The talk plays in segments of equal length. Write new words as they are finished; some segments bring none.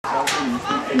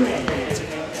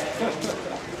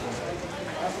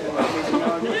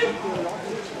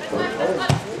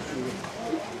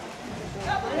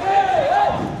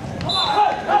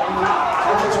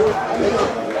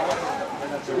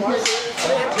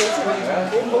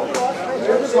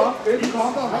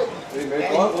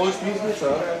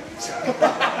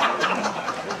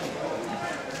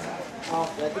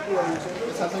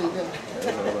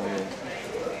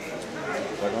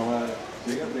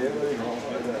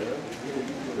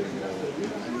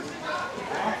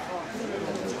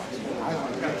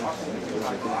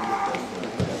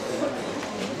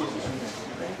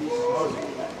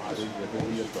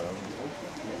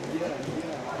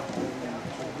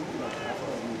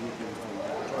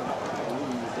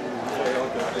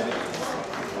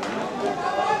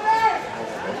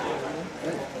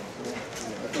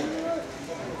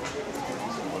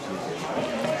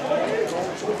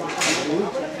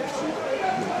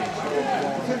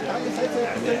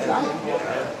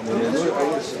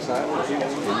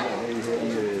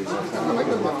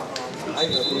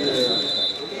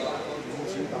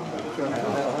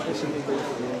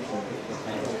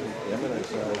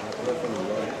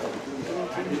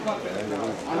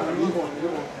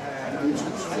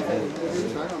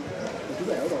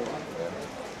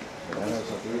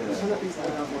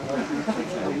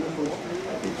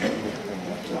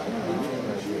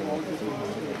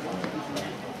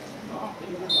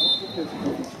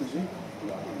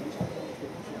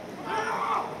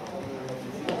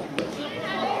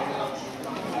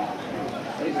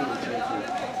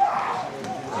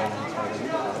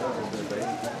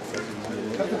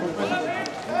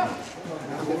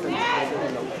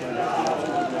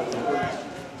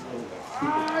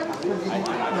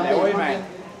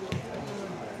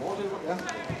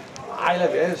Ej,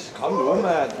 lad være. Kom nu,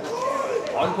 mand.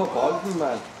 Hånd på bolden,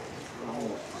 mand.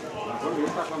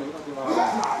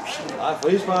 Ej,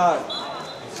 frispark.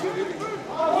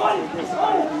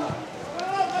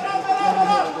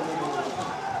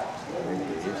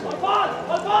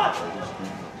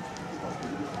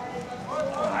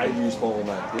 Ej, Lysborg,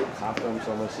 mand. Det er jo kraftedeme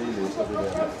som at se Lester, det der.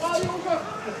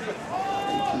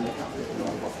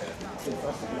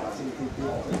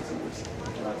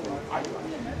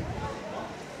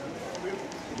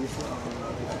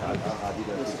 Har de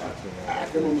der betragtninger? Ja,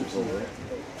 det må man sige.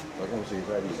 Så kan man se,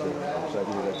 hvad er de steder, og så er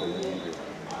de der billeder i det.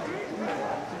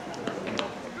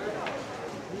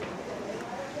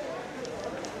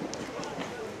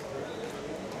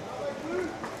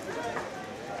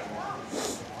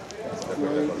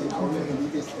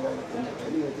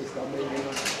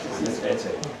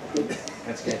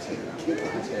 Han skal tage.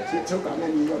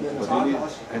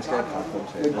 Han skal have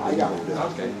kraftformtag. Ja, det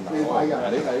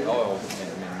er rigtigt.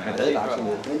 Han havde lagt sig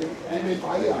ned.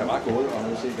 Han var gået, og han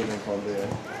havde set, at han kom der.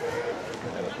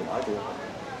 Han er sgu meget god.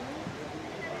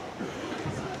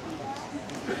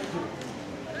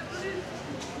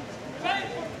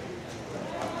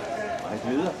 Han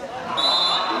glider.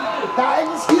 Der er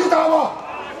ingen skidedommer!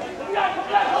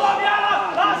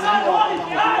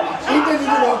 Ikke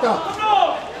lille vogter!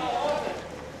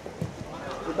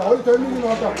 Det er dårligt dømme, lille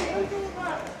vogter.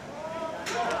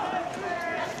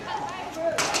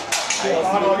 Det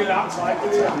var nok i lang træk,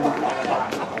 det der.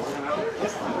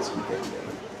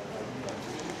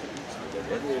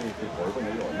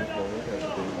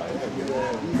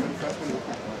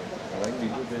 Der er ingen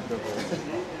videofilter på.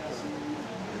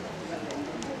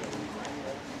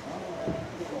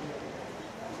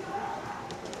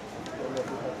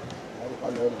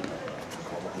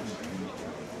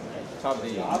 Så tager vi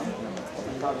det i aften. Så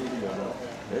tager vi det i hjørnet.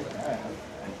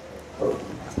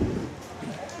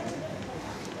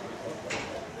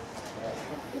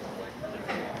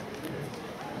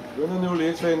 Det er nu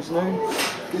lidt, Svendsen, ikke?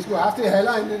 Det skulle have haft det i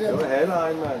halvlejen, det der. Det var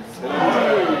halvlejen, mand.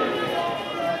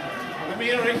 Hvad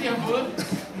mener du ikke, de har fået?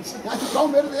 Ja, du kom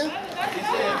med det der.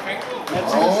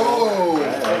 Åh,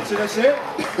 til dig selv.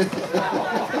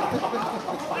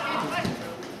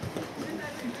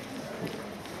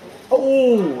 Der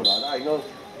er ikke noget.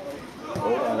 Der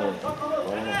er noget.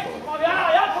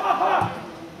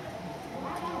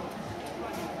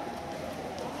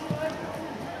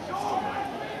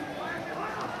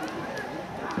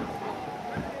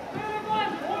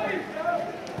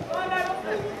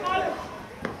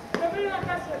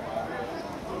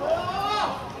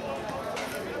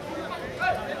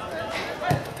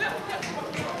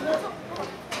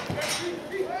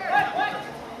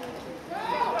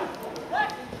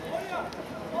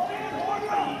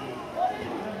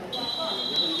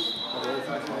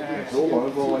 Nogle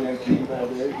gange går man en klipa, og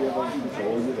det er ikke der, hvor de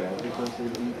får i det der. Det er sådan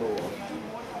set lige på også.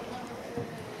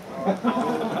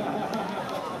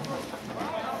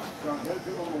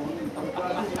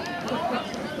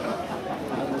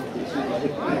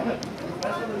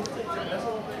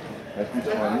 Jeg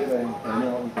spiser Ronny i dag. Han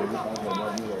er over en kæmpe fra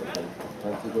Ronny i dag.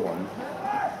 Han spiser Ronny.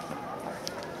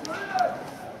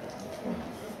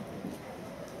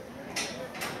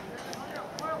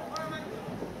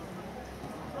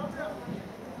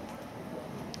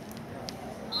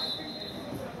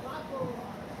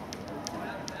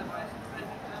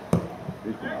 Det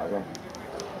er sgu meget godt.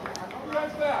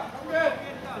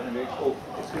 Den er væk.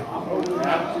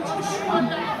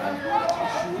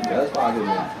 Jeg havde sparket med.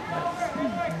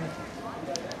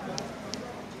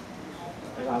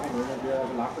 Jeg har haft noget, der bliver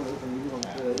lagt ned på minimum. Det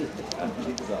er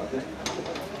ikke klart det.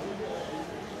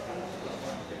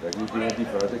 Jeg kan lige finde de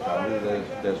første kampe,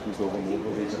 da jeg skulle stå på mål på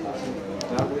visse. Ja,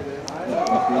 det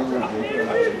er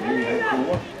det. Vi havde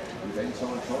koger. Vi vandt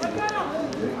sådan 12.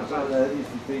 Og så lavede de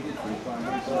fik et frispang,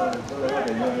 så lavede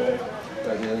den her,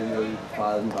 der havde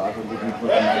fejret den bare som det gik på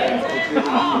den her.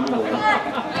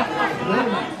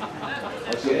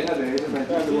 Og så ender det ikke, men det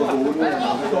var hovedet.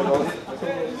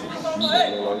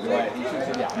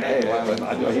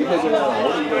 Det var helt det, der var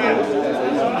hårdt.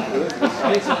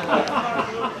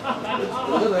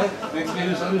 Det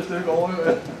er sådan et stykke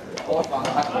overfra.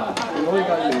 Det var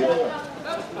ikke engang lære.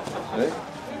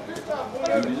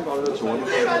 Det er lige så godt, at tårne.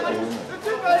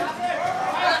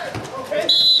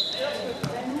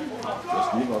 Jeg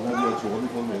skal lige godt have de her tårne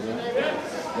på med,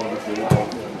 når vi følger på.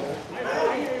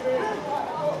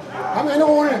 Kom igen,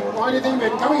 Rune. Gå ind i det med.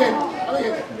 Kom igen. Kom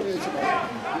igen.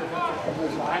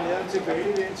 Nej, han er tilbage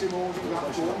i den til morgen, vi har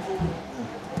tårne på.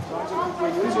 Så er han så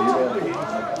nødt til at tage det hele.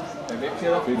 Men hvem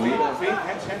siger der?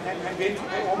 Han vendte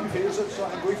om i feltet, så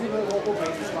han kunne ikke finde noget over på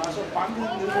banen. Så bankede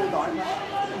den ned mod dig.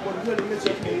 Han går ned og ligger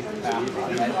til meterne, så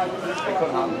det er ikke ret med det.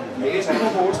 Kun ham. Mæs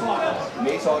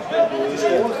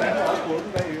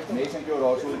han gjorde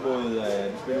også ud mod,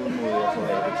 vi spillede ud mod, jeg tror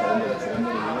det er Torne eller Torne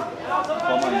eller noget.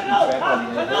 Kommer en tværkold,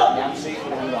 jeg havde gerne set,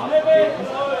 at han var ramt på kæden.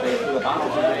 Da jeg stod ramt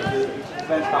til bagved,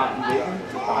 så han sparkede den væk,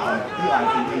 så sparkede han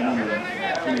direkte ind i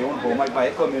Simeone på mig. Jeg var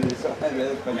ikke gået med det, så han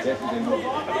lavede et fantastisk indmål.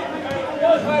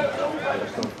 Jeg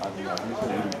stod faktisk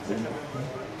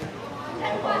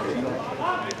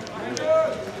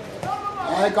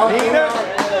Ja, godt.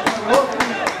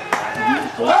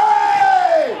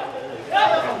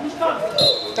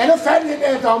 Tag nu fat i det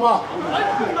der, dommer!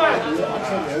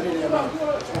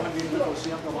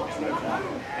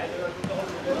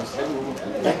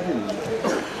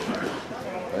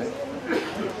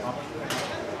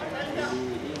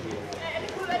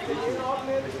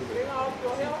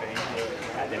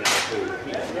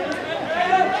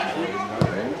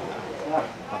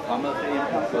 Fremad for en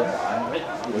kamp.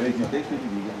 Det er ikke det, vi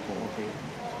ligger på.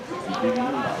 Det er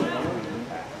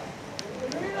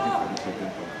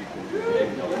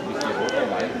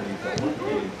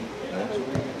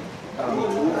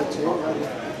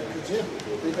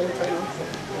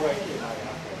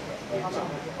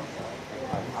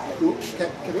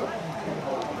Kan vi?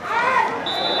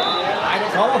 Nej, det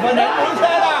kommer fra den anden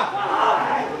udtaler!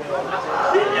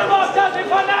 Linjevogter til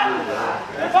fra den anden!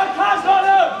 Det er fra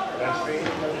Karlslunde!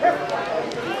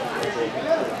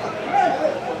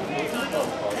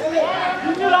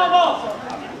 Linjedommer!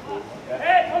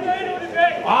 Hey, kom nu ind ud i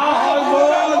væk! hold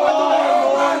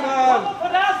mål, mand!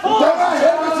 Det var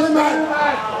helvede til, mand!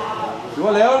 Du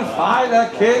har lavet en fejl,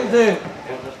 erkend det!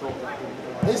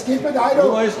 Det er skidt med dig, Du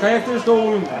du! må i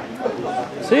skriftestolen.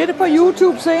 Se det på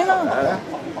YouTube senere. Ja.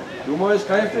 Du må i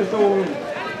skriftestolen.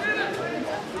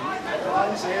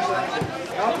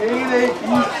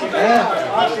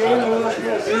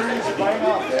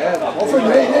 Hvorfor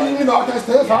med i den linje nok, der er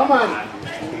stedet for, mand?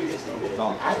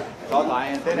 Så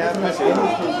drengen, den er med scenen.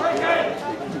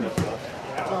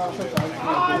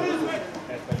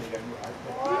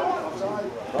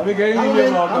 Kom igen, Kom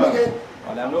igen, kom igen.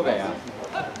 Og lad ham nu være.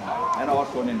 Han har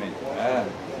også kun en mand. Ja,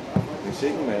 det er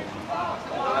sikkert mand.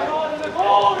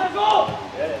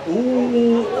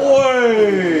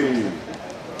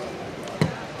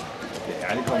 Det er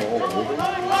ærligt kommet over gruppen.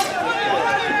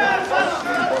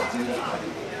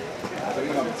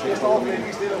 Jeg står og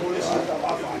ikke stille og roligt, der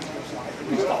var faktisk.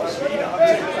 Vi står og sviner.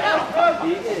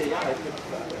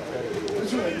 Det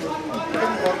synes jeg ikke.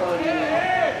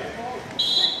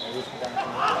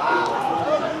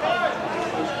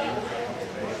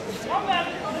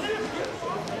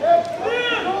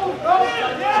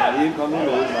 Kom nu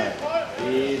noget, mig.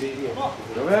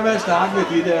 Du vil være snakke med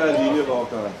de der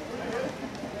linjevogtere.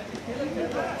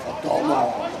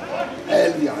 Dommer.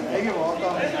 Alle de andre. Ikke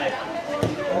vogter.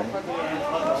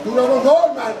 Du er på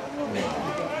mål, mand!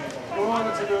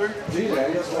 Gående til lykke. Det er,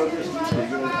 jeg tror, det er sådan,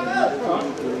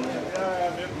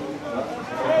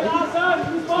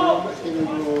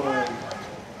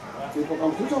 Det er på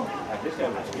computer. Ja, det skal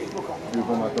vi er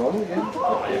på McDonald's igen.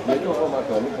 Jeg glemte at få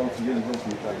McDonald's kl. 4 lige på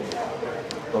sidst.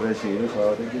 Så vil jeg se det, så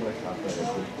det giver ikke kraft af det.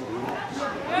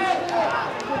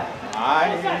 Nej.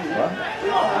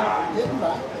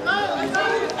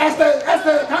 Hvad?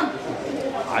 Afsted, kom!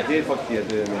 Nej, det er forkert,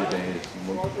 det med det,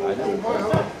 Simon. Nej, det er jo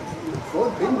få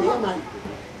en pinde mere, mand.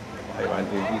 Nej, var en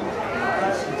del.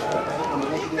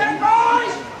 Den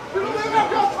boys! Du er nødt til at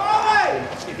gøre fremad!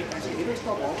 Skal vi altså heller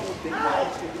stoppe over på den vej?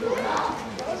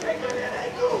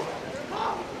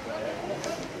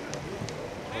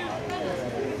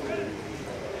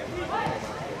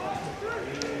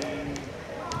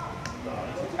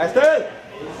 Afsted!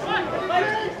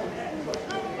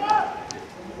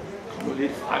 Kom nu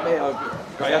lidt fremad og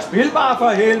gør jeg spilbar for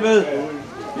helvede!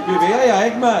 Vi bevæger jer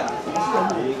ikke, mand!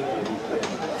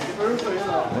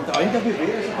 Men der er ingen, der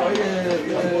bevæger sig.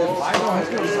 Fejler, han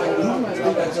skal jo trække ud, mand. Det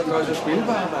er altså gøre sig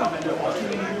spilbar, mand.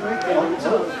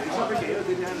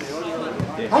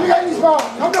 Kom igen, Lisborg!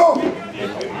 Kom nu!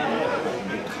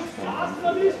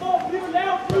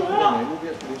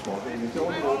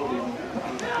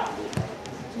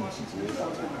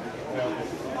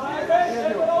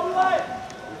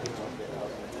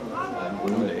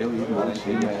 Uden at lave ikke noget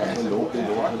til, men jeg har lov det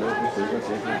lort, så laver det stykker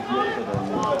til, det giver det sådan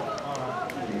noget.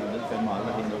 Man ved fandme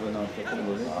aldrig helt noget, når der kommer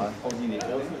noget. Nej, prøv lige ned. Så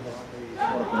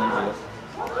er der kun en ellers.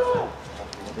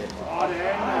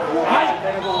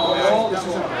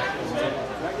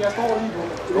 Jeg står lige på.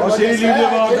 Prøv at se,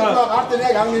 linjevogter. Det var ret den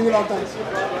her gang, linjevogter.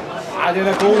 Ej, den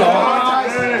er god nok.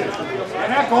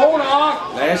 Den er god nok!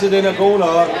 Lasse, den er god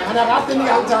nok. Han har ret den her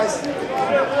gang, Thijs.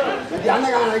 Men de andre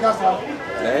gange har han ikke haft ret.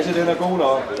 Lasse, den er god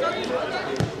nok.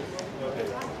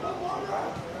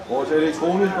 Prøv at se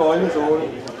elektronisk øjnesåle.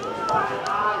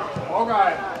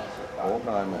 Okay.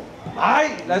 Okay, mand. Nej,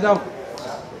 lad dog.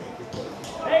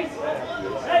 Hey!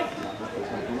 Hey!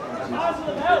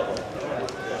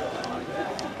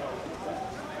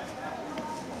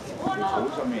 Jeg tror,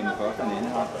 som en første og en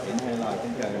anden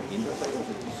den kan ændre sig,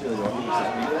 så de sidder jo også i sig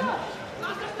spillet.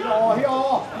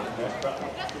 Herovre!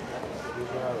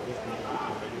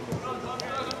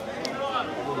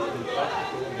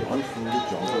 Håndfulde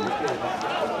jumper.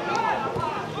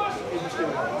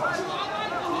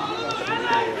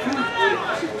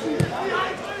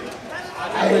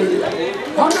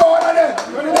 Kom nu under det!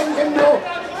 Kom nu den igen nu!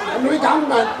 Kom nu i gang,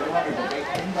 mand!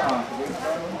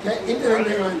 Kan intet den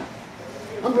længere ind.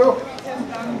 Kom nu!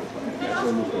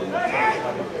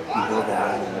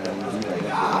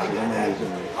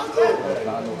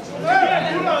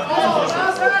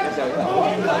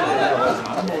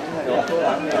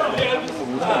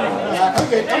 Ja, kom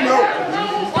igen, kom nu!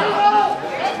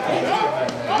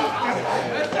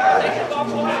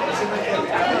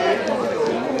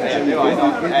 Ja, det var ikke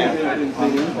nok. Ja.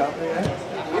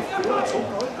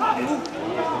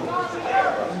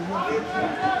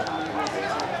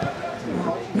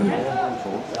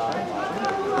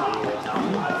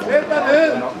 Sæt dig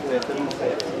ned!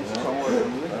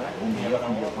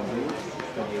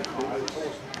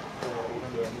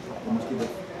 Måske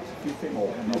 4-5 år.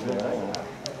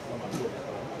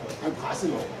 Han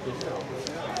pressede mig.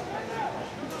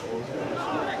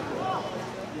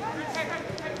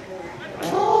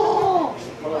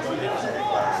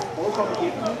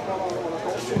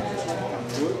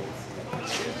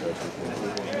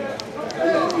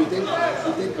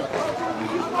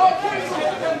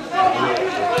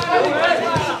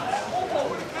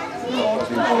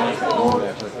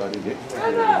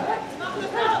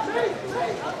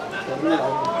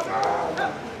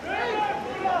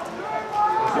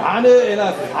 Bjarne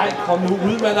eller Frej, kom nu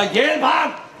ud, mand, og hjælp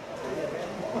ham!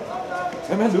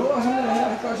 Jamen, han løber sådan her,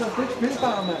 han gør sig fedt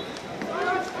spilbar, mand.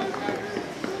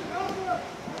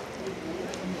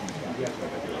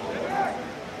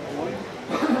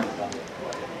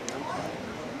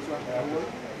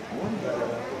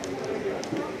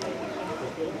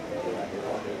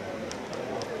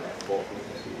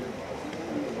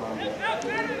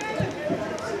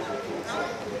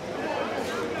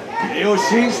 Det er jo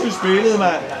sindssygt spillet,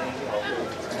 mand.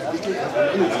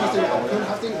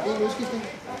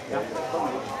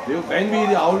 Det er jo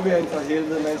vanvittig aflevering for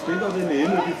helvede. Man spiller det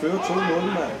nede, og de fører 2-0,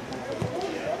 mand.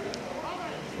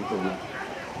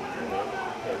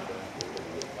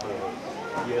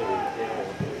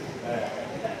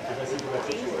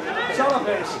 Så er der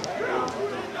plads.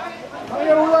 Kom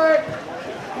her ud af!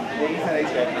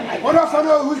 Prøv nu at få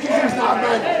noget udskiftning snart,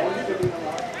 mand!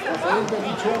 Og fanden med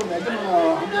de to Valdemar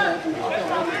og ham der, det er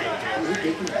helt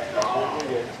vigtigt.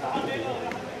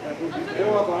 Det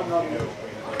var godt nok.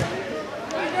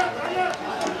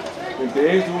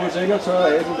 Det du er sikkert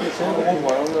tørret af, du kan selv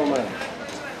rundt røven nu, mand.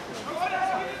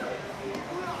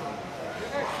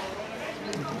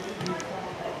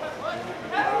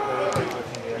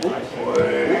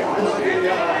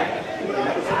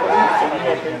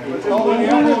 Stopper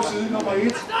her på side nummer 1.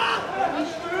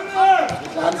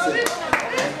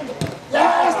 Ja,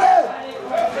 afsted!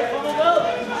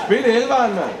 Spil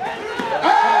 11'eren, mand.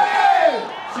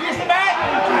 Sidste mand!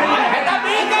 Han er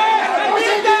Mikke! Prøv at se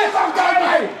linjevogteren, mand!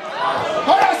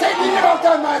 Hold da se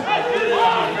linjevogteren, mand!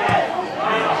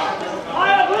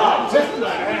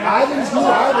 Nej, det er en skide.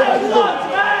 Nej, det er rigtig dumt.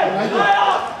 Det er rigtig.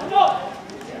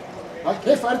 Hold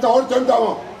kæft, hvor er det dårligt dømt,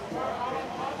 dommer.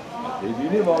 Det er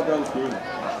linjevogterens skyld.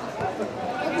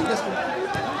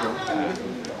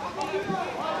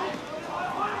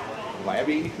 Hvor er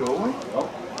vi egentlig kloge, ikke? Jo.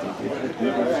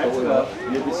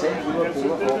 Vi har betalt 100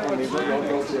 kroner for, at man ikke har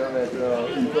lov til at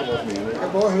ytre vores mening. Jeg kan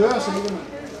både høre og se det, mand.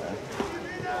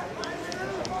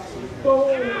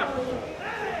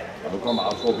 Og nu kommer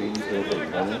Afsrup ind i stedet for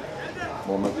en anden,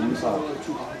 hvor man kunne sig.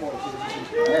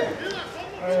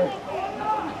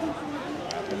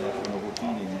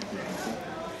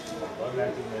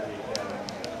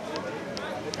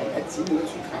 Jeg 10 minutter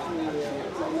til kaffen.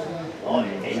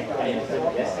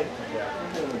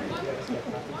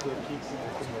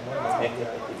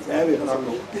 Ja, vi har nok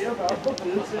nu.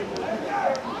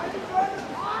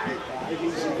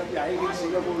 Jeg er ikke helt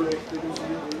sikker på, det du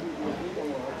siger.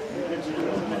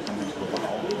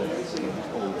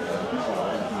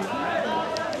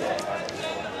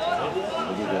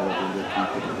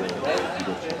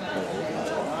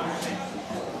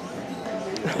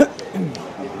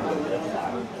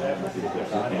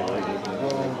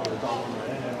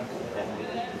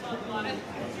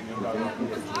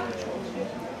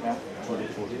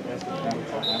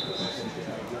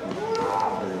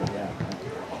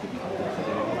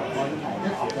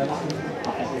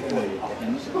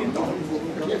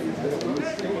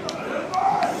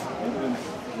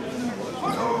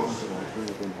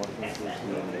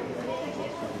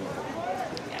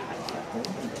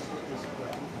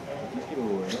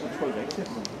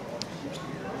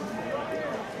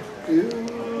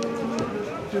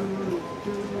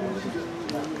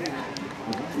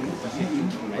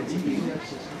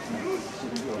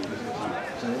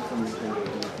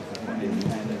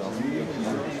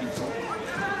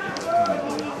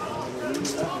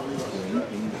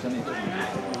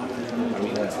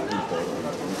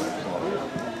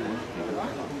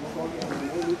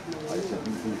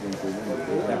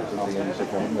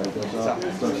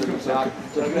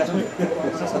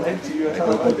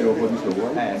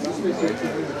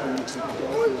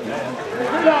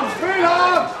 Spil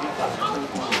op!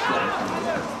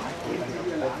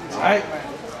 Nej!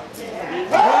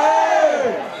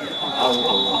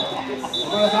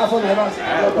 Nu er der få nærmere.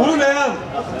 Ud med ham!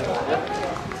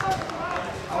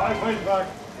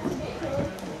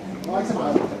 Nu er ikke så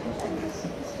meget.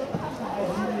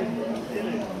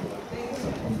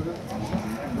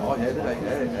 Ja, det er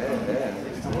rigtigt.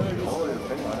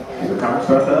 Det er kampens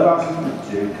første advarsel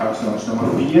til kampens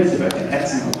nummer 4, Sebastian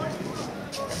Hansen.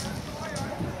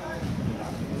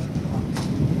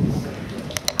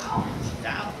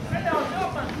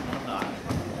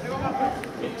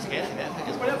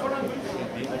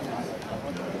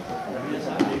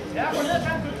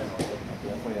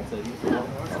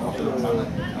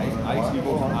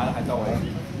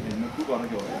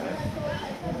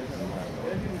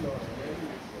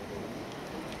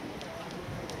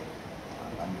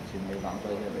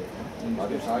 Og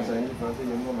det er sagt så endelig første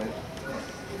hjemmemoment.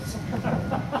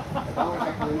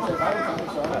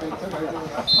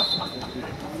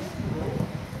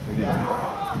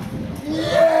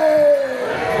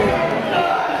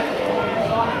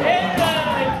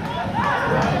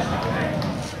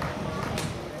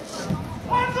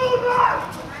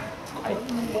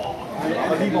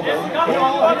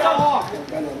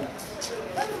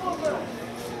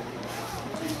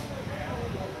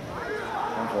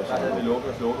 Så havde vi lukket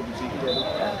og slukket butikken der,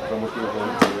 ja, så måske har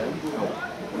fundet til det andet. Jo,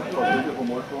 jeg tror, det er på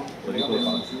målscore, så det går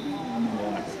bare 7.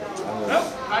 Ja,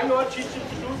 har I noget at tisse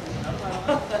til slut?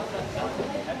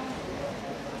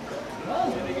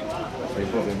 Så I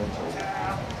får vinde.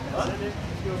 Ja, det er det.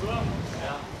 Skal vi gå?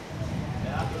 Ja.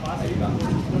 Ja, det er bare det.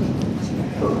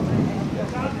 Jeg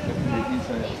kan ikke lige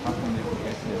tage træffen lidt på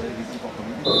gassen, jeg ved ikke, hvis I får komme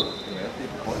ind. Det er det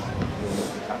på koldt, det er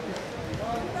noget taktisk.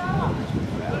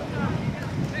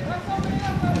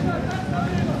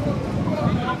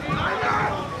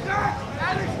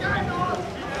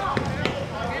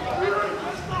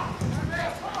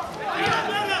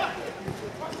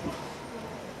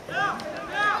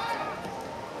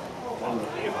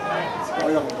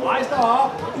 Rejs dig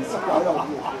op!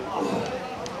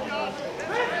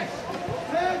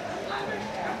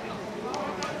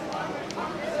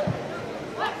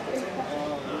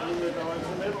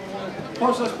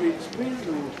 Prøv så at spille. Spil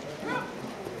nu.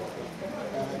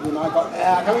 Det er meget godt.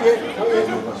 Ja, kom igen. Kom igen.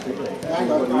 Ja,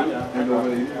 godt. Vi lukker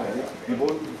det ind. Vi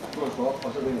burde få en stop,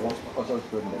 og så vende rundt, og så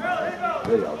spille den.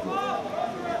 Det er jeg også.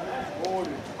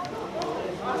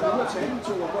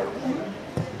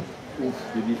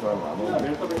 Det er lige før en rammer.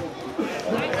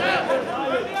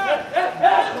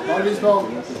 Hold lige skov.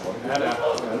 Ja, det er.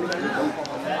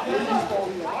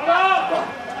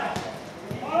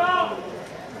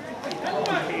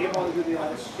 Det er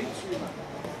sindssygt.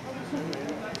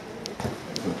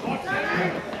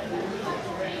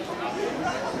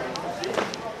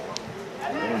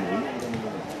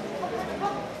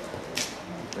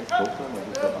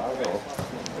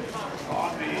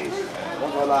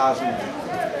 Kom så, Larsen.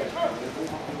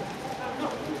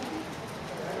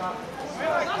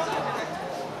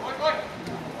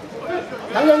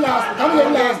 Kom igen, Larsen. Kom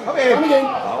igen, Larsen. Kom igen.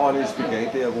 Der var lidt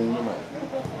spigat der, Rune, mand.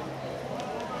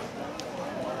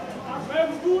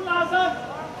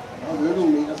 Og løbe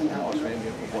nogle meter, sådan her. Også svært ved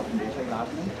at få brugt den læser, ikke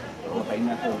Larsen? Og banen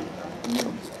er på.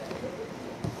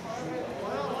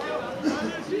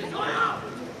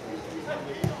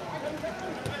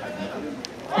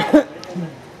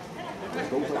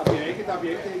 Der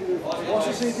bliver ikke dækket. Prøv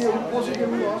at se det ud. Prøv at se det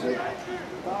ud også. Der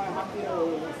er ham der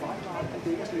fejlret, han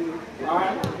dækker slet ikke. Nej.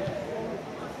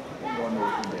 Den går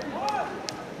noget sådan der.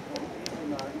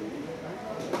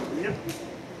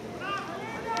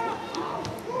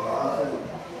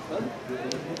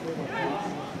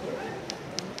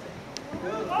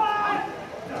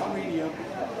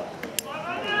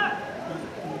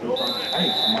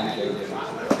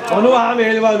 Og nu har vi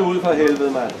elveren ude for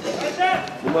helvede, mand.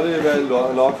 Nu må det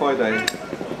være nok for i dag.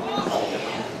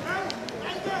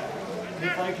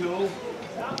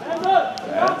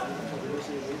 Ja.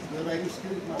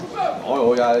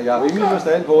 Jeg er rimelig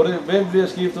forstand på det. Hvem bliver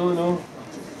skiftet ud nu?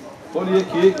 Prøv lige at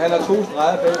kigge. Han har 2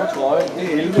 streger bag på trøjen. Det er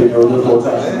 11. Det er noget, der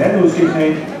foretager sin anden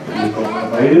udskiftning. Vi kommer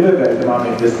nummer 11, Valdemar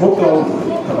Mendes Brugdorf.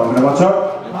 Kommer nummer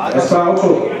 12, Asper Auto.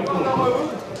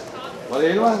 Var det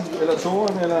 11'eren? Eller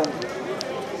 2'eren? Eller?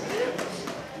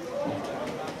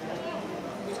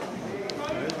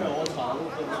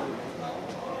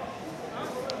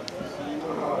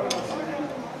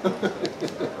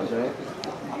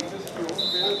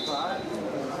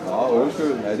 Nå,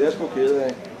 undskyld. Ja, det er jeg sgu ked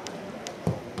af.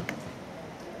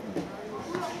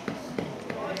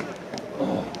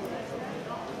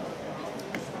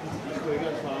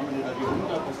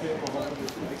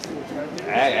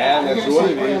 Ja,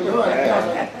 naturligvis.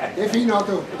 Det er fint nok,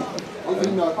 du. Det er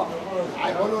fint nok.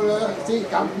 Ej, prøv nu at se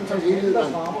kampen som helhed.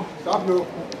 Stop nu.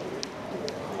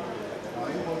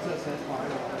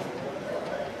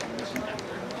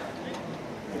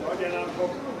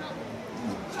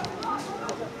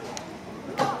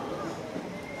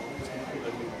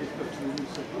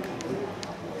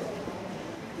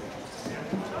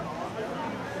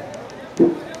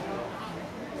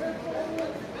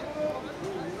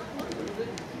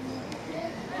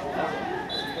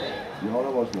 Vi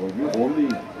holder vores mål. Vi er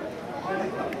rumlige.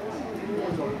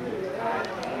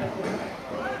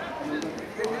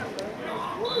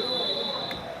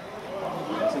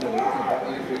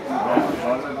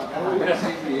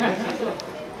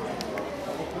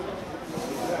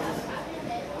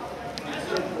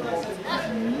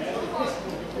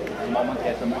 Hvor man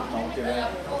kaster med knov til, hvad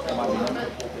der var vinder. Der er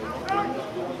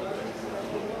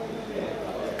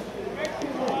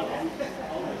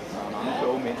mange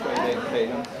kloge mennesker i dag,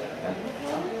 stadion.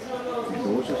 Vi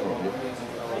låser så lidt.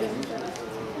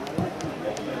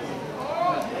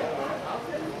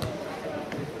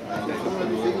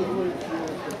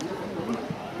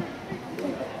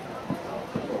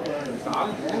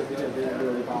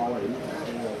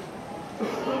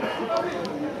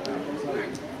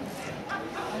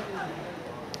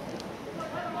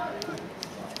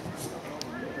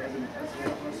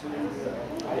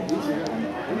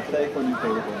 Han er stadig på en ny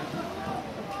kæde på.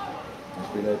 Han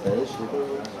spiller i badesæt.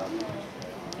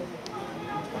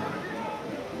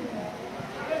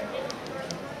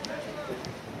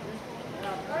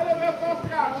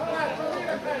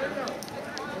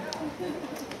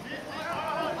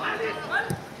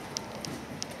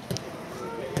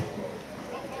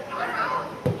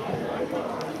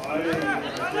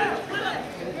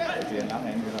 Det bliver en lang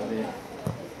angreb, det er.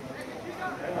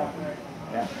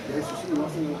 Ja. Jeg synes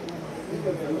også, det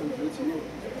er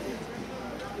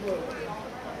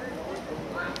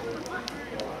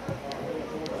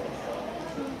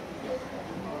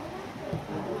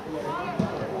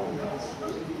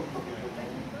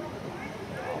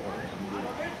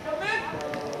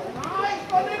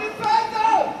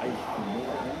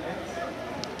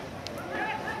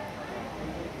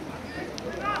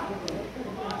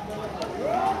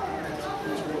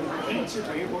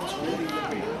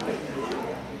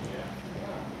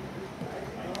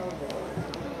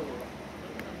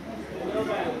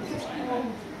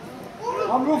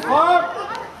Kom nu frem!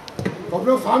 Kom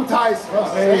nu frem, Thijs!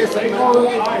 Helt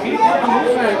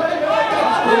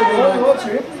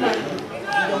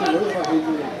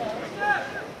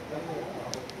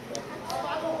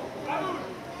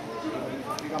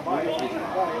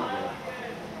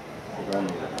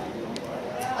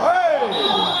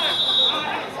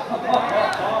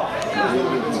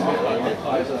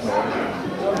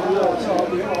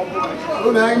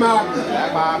Udmærket,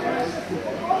 Mark.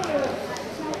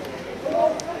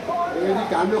 Det er de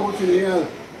gamle rutinerede.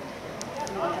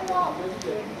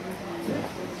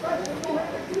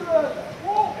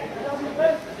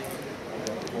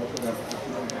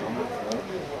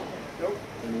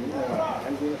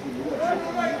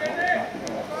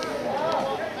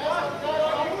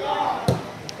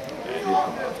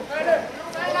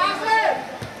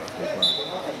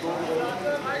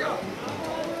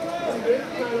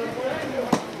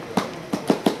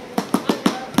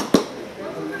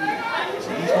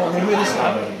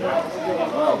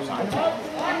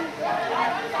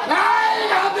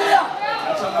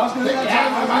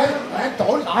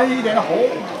 Nej, den er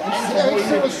hård. Det er ikke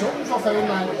situationen for fanden,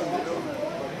 mand.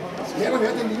 Sker der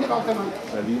ved, den linjevogter, mand?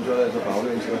 Så lige så er det altså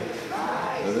baglæns.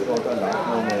 Jeg ved godt, der er lagt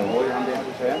nogle hårde i ham der,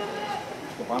 du sagde.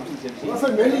 På bremsen til at sige.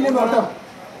 Følg med, linjevogter.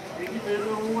 Ikke i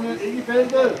feltet, Rune. Ikke i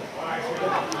feltet.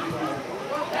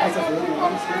 Ja, selvfølgelig.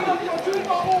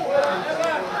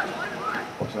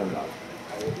 Og så er det lagt.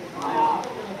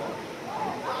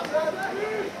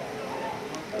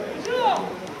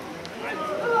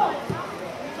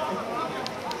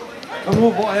 Kom nu,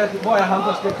 hvor er ham,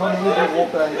 der skal komme ud i det rum,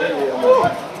 der er i det her?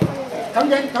 Kom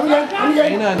igen, kom igen, kom igen.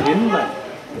 En er en hende, mand.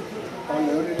 Kom og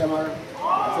lave det der, Mark.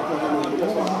 Så kan du lave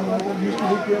det. Vi skal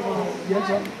ikke der, hvor vi er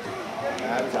sammen.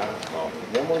 Ja, det tager det.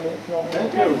 Hvor må du med?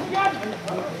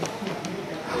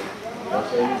 Jeg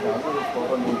sagde lige sammen, at du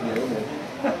prøver at løbe hjemme med.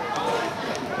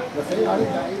 Hvad fanden var det,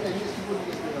 der er en af de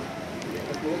superligaspillere?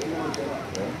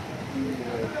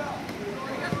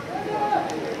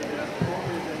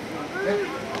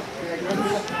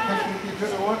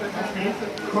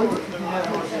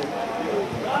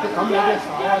 Det kommer ikke af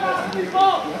svarer,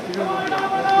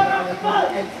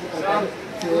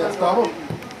 der stopper.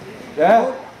 Ja. Ja,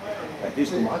 det er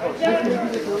sgu meget godt. Det er altid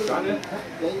været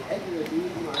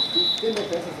det, der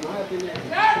passer for mig, det er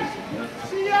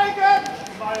Siger igen!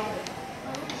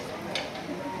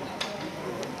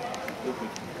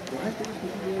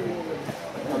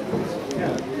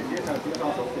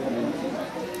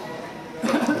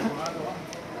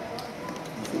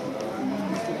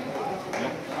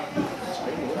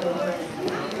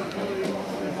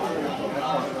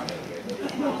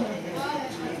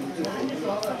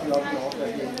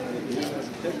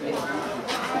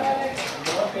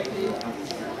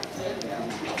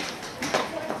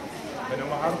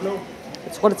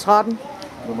 Jeg tror, det er 13.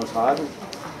 Nummer 13.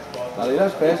 Der er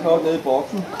ellers plads nok nede i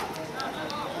boksen.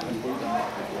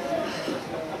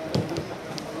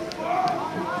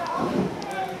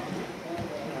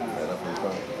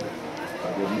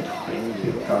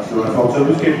 Karlslunde fortsat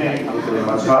udskiftning.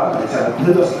 Nummer 13, Alexander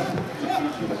Pedersen.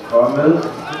 Kom med.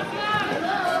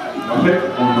 Nummer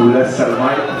 5, Ulla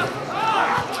Salmaj.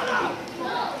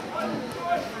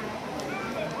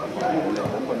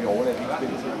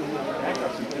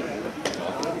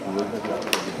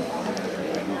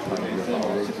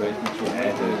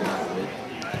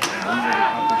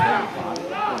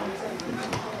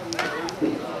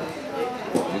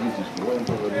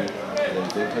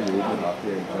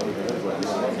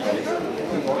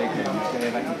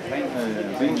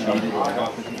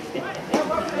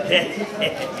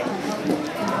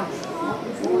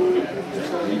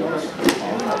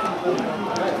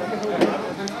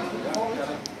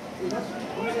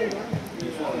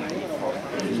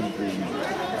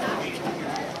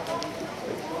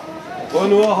 Prøv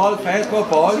nu at holde fast på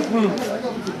bolden.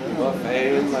 Hvor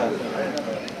fanden, mand.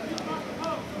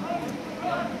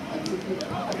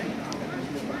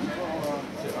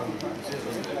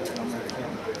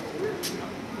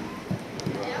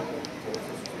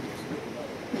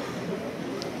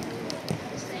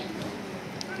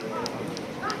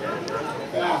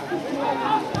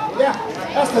 Ja,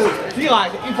 afsted.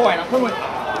 Direkte, ind foran dig. Kom ud.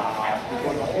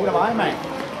 Det er mig, mand.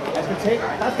 Der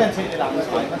skal han til det lange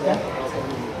streg. Der skal.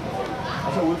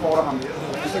 Og så udfordrer ham.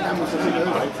 Så kan man så til noget.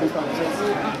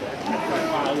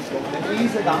 Den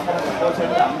eneste gang, hvor han skal prøve at tage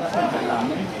det lange, der skal han tage det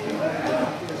lange.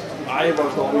 Ej, hvor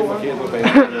står vi forkert på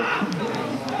banen.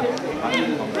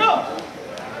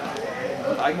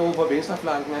 Der er ikke nogen på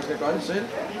venstreflanken, han skal gøre det selv.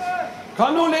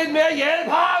 Kom nu lidt mere, hjælp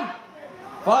ham!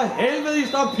 For helvede, I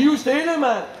står pivstille,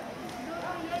 mand!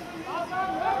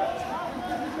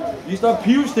 I står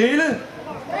pivstille!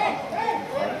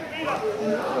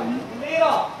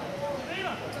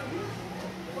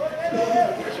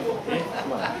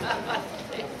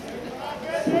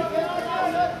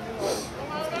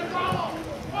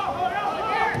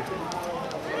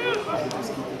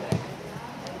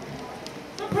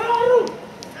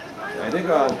 Ja, det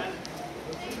gør han.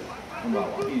 Han var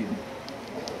helt...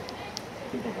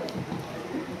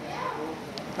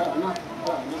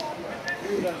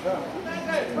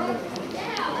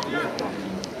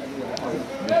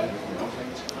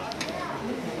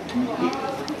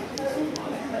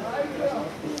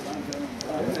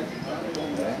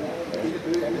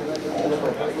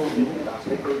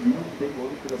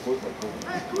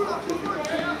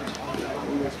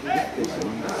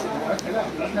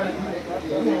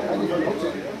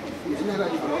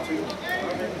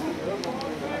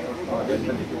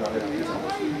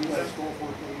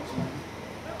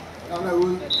 Han er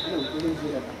ude.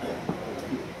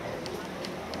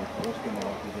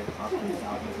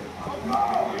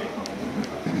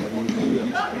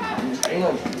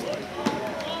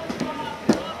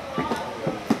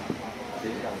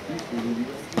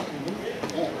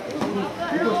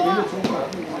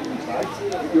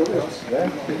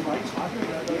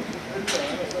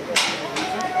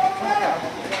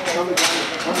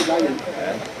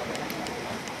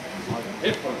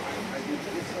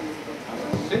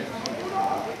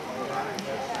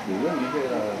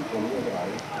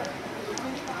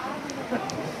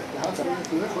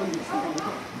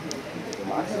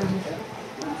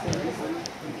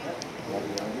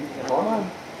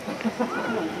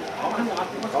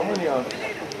 Kommer han her?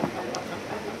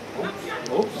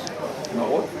 Ups. Nå,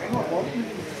 rundt.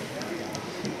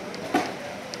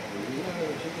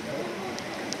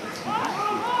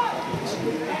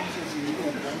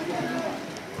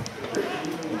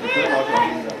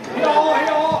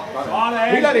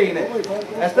 Helt alene.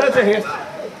 Afsted til hest.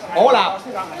 Overlap.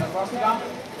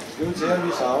 Det er jo til, at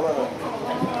vi savner det.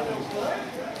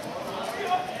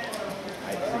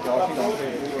 Nej, det kan også helt op til.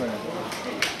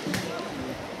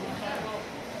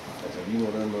 Altså lige nu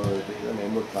er der noget, det hedder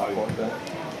nemlig klart godt der.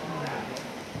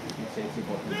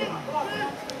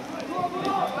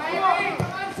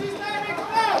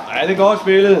 Ja, det er godt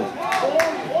spillet.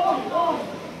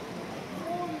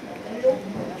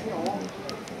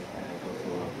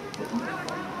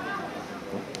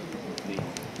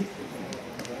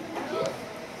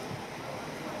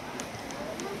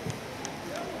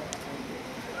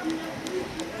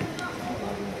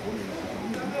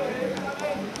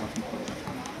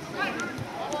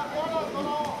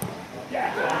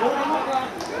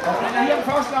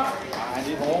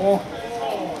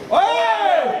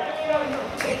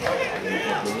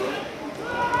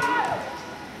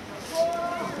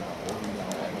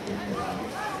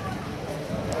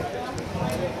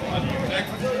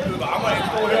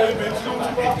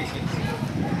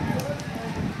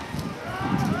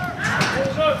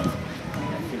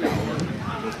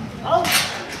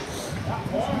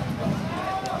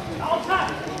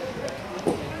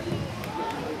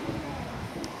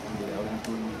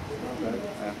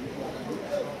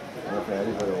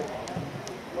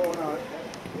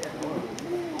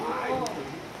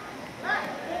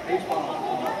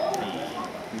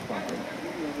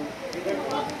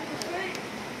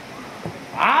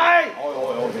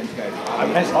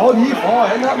 Han står lige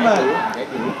foran ham, mand.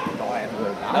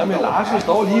 Nej, men Larsen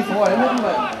står lige foran ham,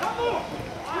 mand.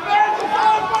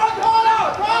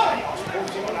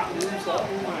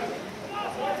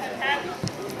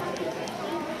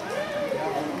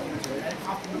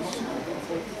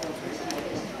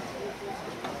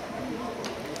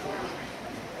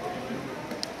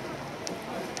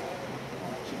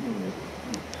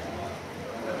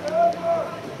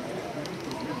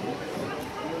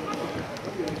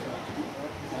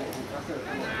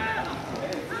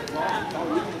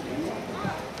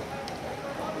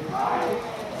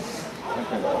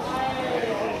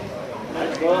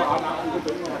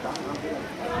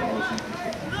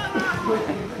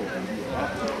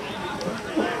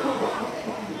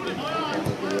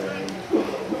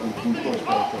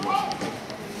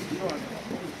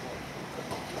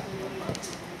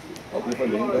 Det er for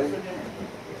længe, ikke?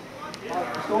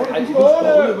 Ej, de kunne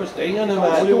ståle på stængerne,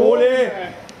 mand. Rolig.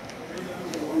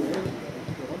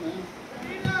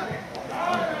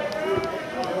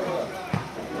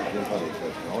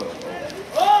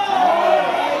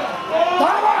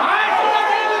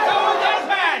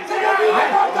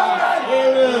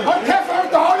 Hold kæft, hvor er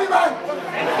det dårligt, mand!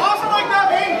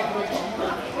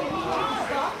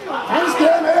 Han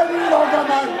skal med lige lukker,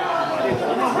 mand!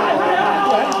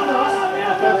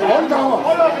 Hold da over!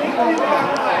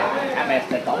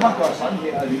 man gør sådan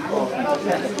her, og lige går. Man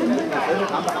stadigvæk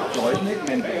ham, der har fløjten, ikke?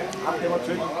 Men det var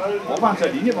tyndt. Hvor var han så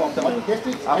linjevogn? Der var det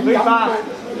kæftigt. Fri bare!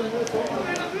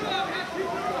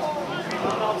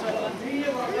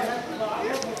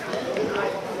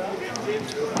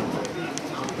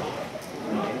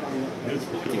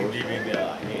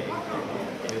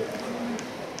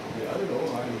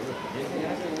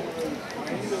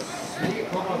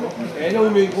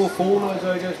 Alle mikrofoner, så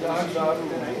jeg kan snakke sammen.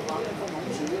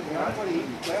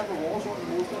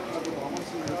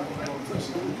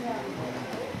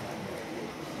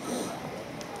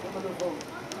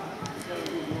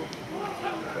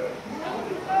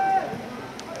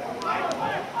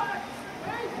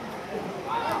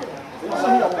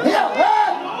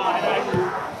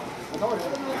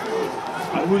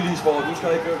 Nu Lisborg, du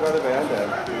skal ikke gøre det værre end det er.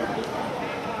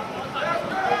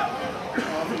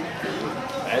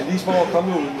 Ja, Lisborg, kom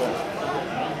nu ud, mand.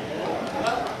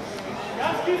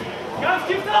 Gang skifter! Gang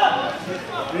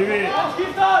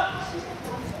skifter!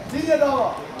 Linje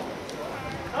derovre!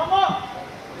 Nummer!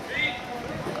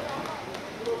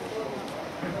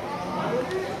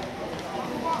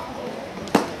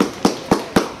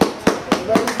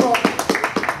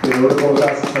 Det er noget, der går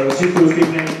til sidste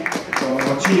udskifning.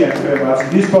 Nummer 10 anfører Martin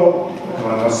Lisborg.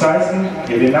 Nummer 16,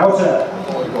 Kevin Nauta.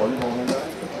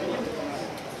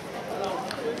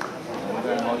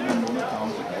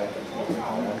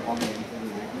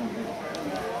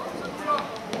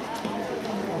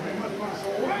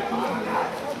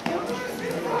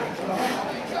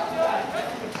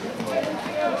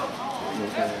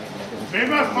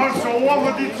 Hvem er sponsorer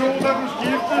for de to, der kunne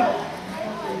skifte?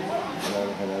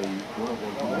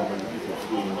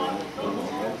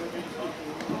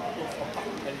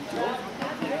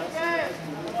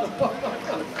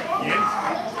 Jens,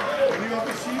 jeg vil godt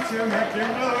sige til ham, at han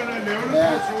glemmer at nævne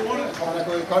sponsorerne. Og han er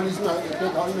gået i kold ligesom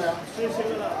begge holdene er.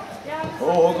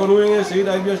 Gå nu ind og se,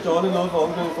 der ikke bliver stjålet noget for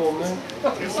omklædningsrummet, ikke?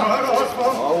 Det sørger du også for.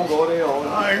 Hun går derovre.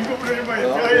 Der er ingen problemer,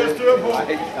 det har jeg styr på. Der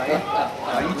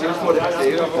er ingen tilskuer, det er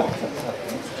sikker på.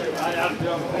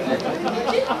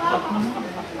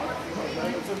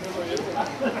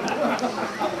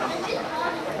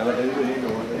 Han er rigtig helt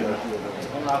over.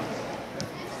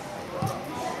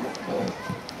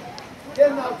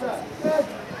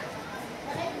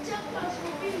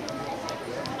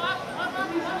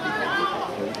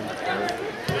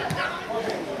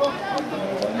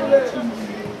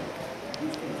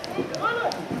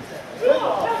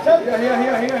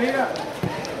 Her.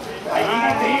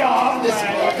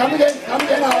 Kom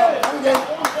igen over.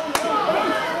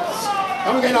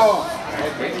 Kom igen over.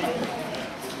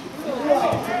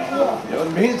 Det var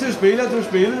den mindste spiller, du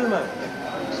spillede, mand.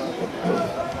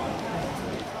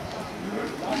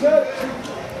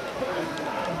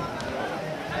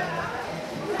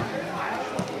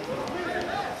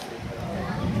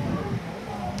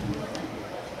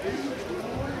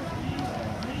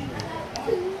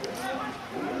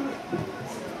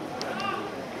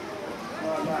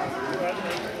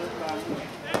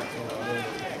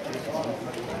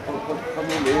 Kom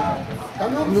nu med.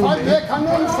 Kom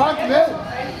nu folk med.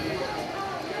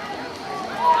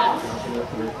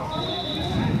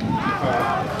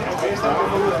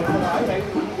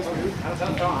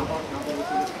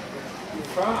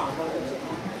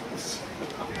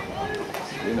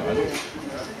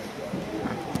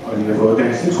 Og vi har fået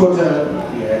den tilskuertal.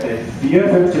 Ja, det er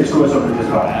 4-5 tilskuere, som bliver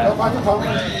svaret. Det var bare, de kom.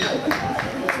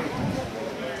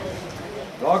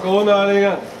 Nå, gå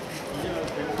Nørlinger.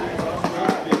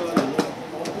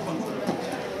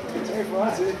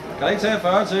 Kan ikke tage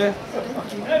 40 til? Hey,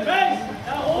 Bæk! Jeg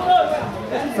er rodet!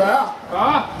 40.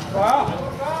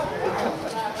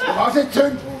 Det var også et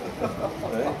tyndt.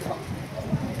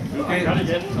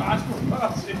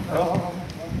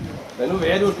 Lad nu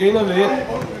være, du skinner lidt.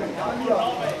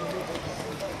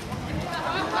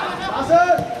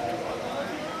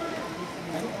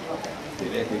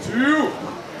 Det er 20.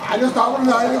 Ej, nu stopper du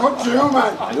der. Det er kun 20, mand.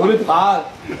 Ej, nu er det pral.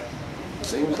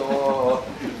 Ingen står og...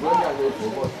 Du er ikke engang noget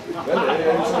fodbold. Hvad er det?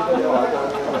 Jeg siger, det er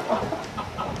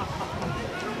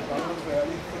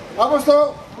Op og stå.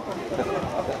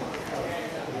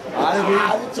 Ej, det er fint.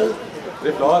 Ej, det er tyndt.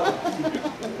 Det er flot. Du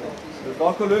skal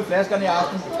godt kunne løbe flaskerne i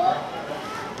aften. Ja,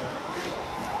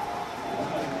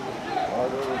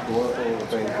 det er det store på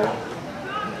banen der.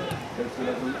 Den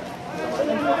spiller ud.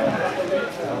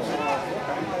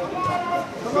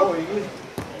 Slå ikke.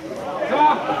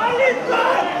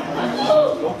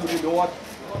 Luk nu dit lort.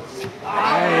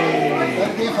 Ej. Hvad er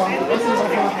det for? Hvad er det for?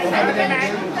 Hvad er det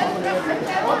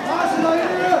for? Presset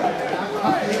derinde!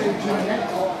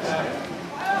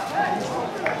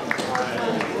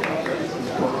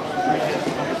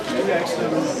 Det er ikke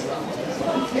slemt.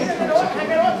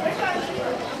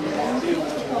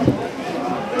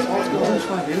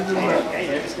 helvede, mand.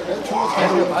 Jeg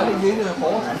skal bare lægge ind i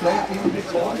hårdt flag, ind i det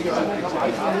kort, ikke? Man kan bare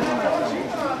ikke have det.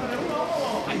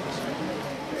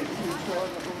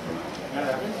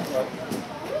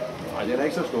 Nej, den er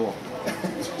ikke så stor.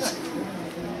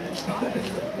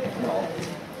 Nå.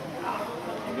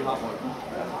 Vi har folk.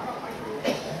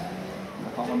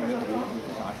 Der kommer med lidt roligt, hvis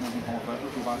det er 16, han kommer først, og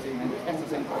du bare se, han kaster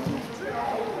sig ind på den.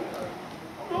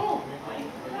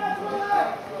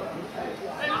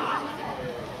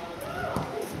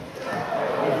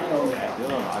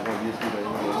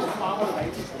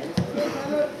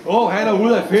 Han er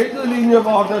ude af feltet,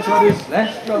 linjevogter, så det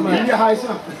slasker, mand.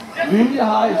 Linjehejser.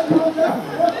 Linjehejs.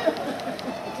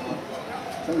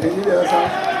 Sådan heldig der så.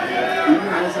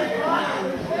 Linjehejser.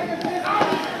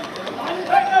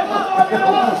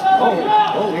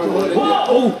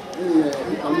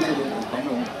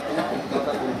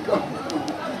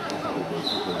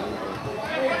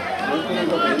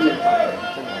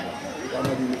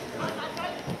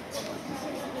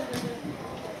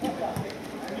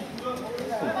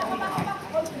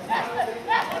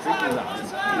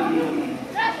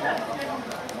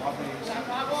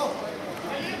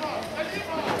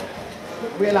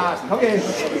 Kom igen, Larsen. Kom igen.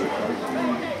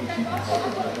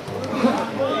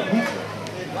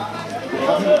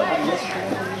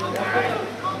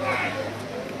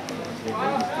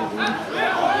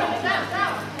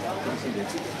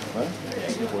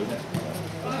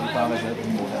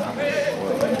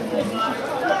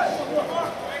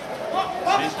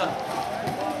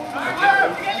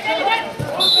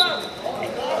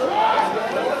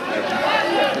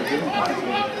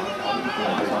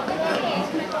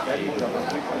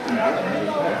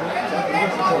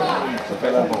 Så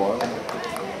falder han på røven.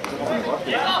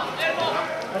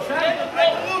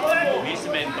 Viste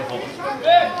manden på forrest.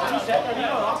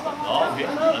 Nå, okay.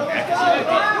 Jeg kan se det.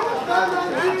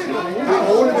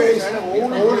 Rolevæs.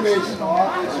 Rolevæs.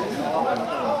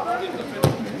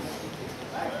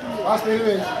 Bare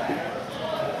stillevæs.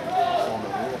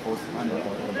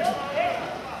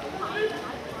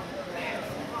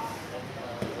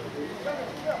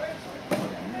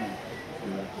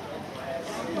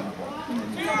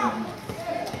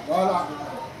 Voilà.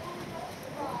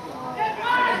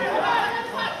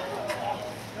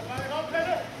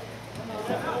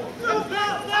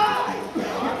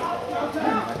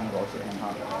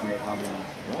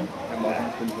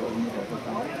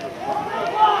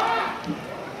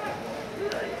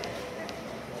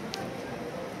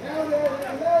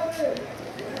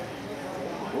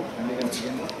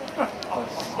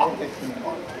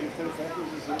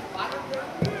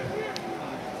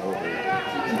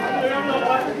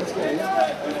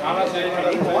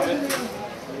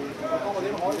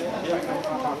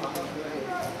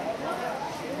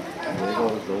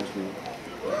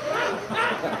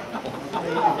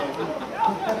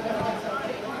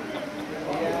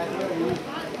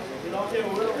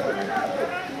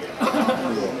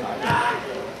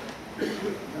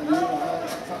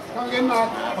 Kom igen, Mark.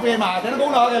 Kom igen, Mark. Den er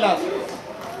god nok, ellers.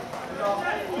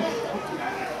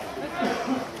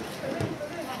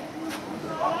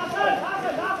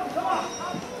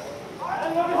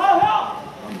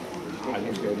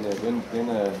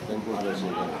 Den burde være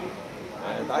sikker.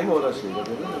 Der er ikke noget, der er sikker.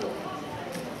 Det ved jeg.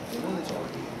 Det ved jeg tror.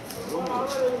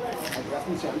 Har du haft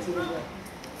en chance, det der?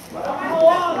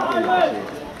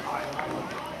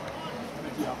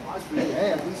 Ja,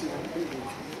 ja, det siger jeg.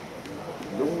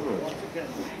 Lone.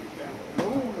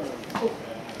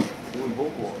 Du er en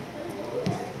bogord.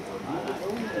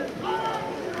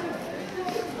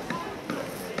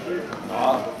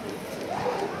 Nå.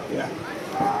 Ja.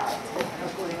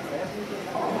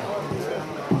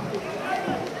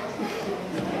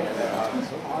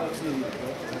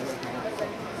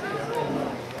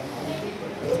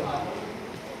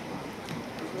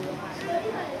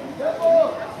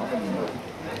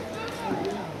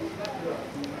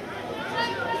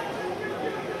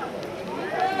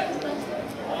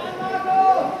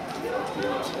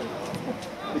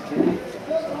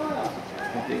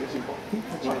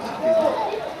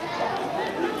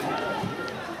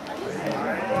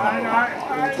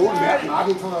 Jeg tog en mærke Mark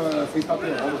ud for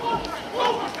fripapir.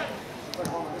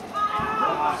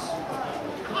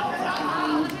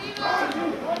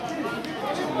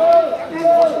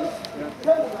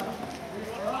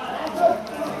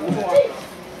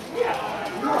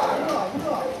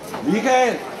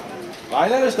 Michael,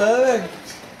 regner det stadigvæk?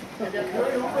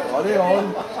 Og det er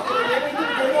orden.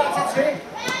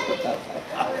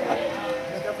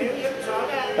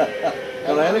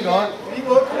 Kan du have det godt?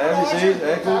 Ja, vi ses.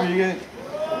 Ja, god weekend.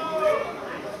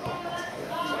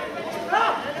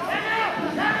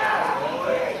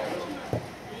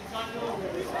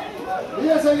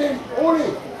 Lige så lidt. Rolig.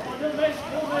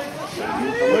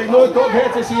 Du er ikke noget dumt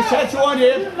her til sidst. Tag turen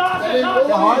hjem.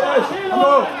 Det holdes. Kom nu.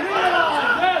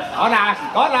 Godt Larsen.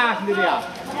 Godt Larsen, det der.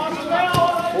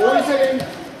 Rolig så lidt.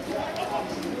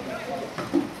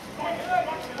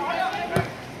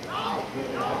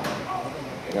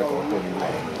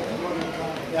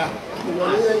 Ja, det går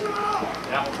ned, ikke?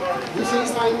 Ja. Vi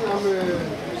ses, drengen, om...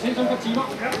 Vi ses om et par timer.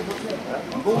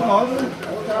 God fornøjelse.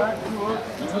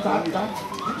 Tak.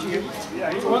 Ja,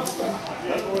 helt godt.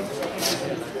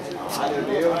 Nej,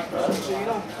 det er jo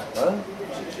senere. Hvad?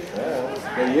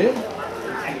 Skal I hjem?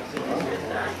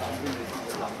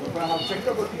 Hvad har du tænkt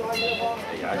dig at gå direkte herfra?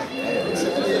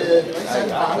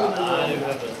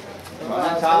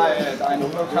 Der er en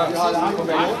underkamp. Jeg har lagt på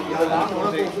banen. Ja, det er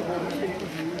okay.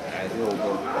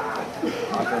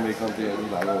 Jeg kan ikke komme der lige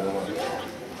langt over mig.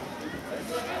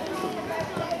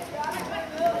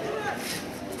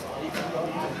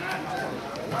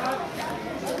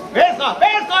 Venstre!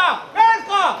 Venstre!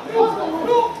 Venstre!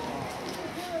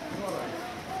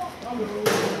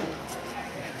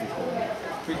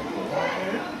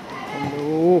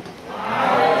 Nu.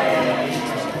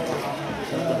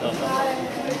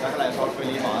 Der kan jeg godt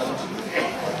spille lige meget.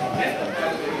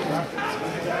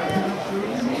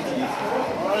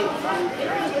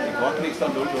 Det er godt, at der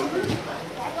 0-0.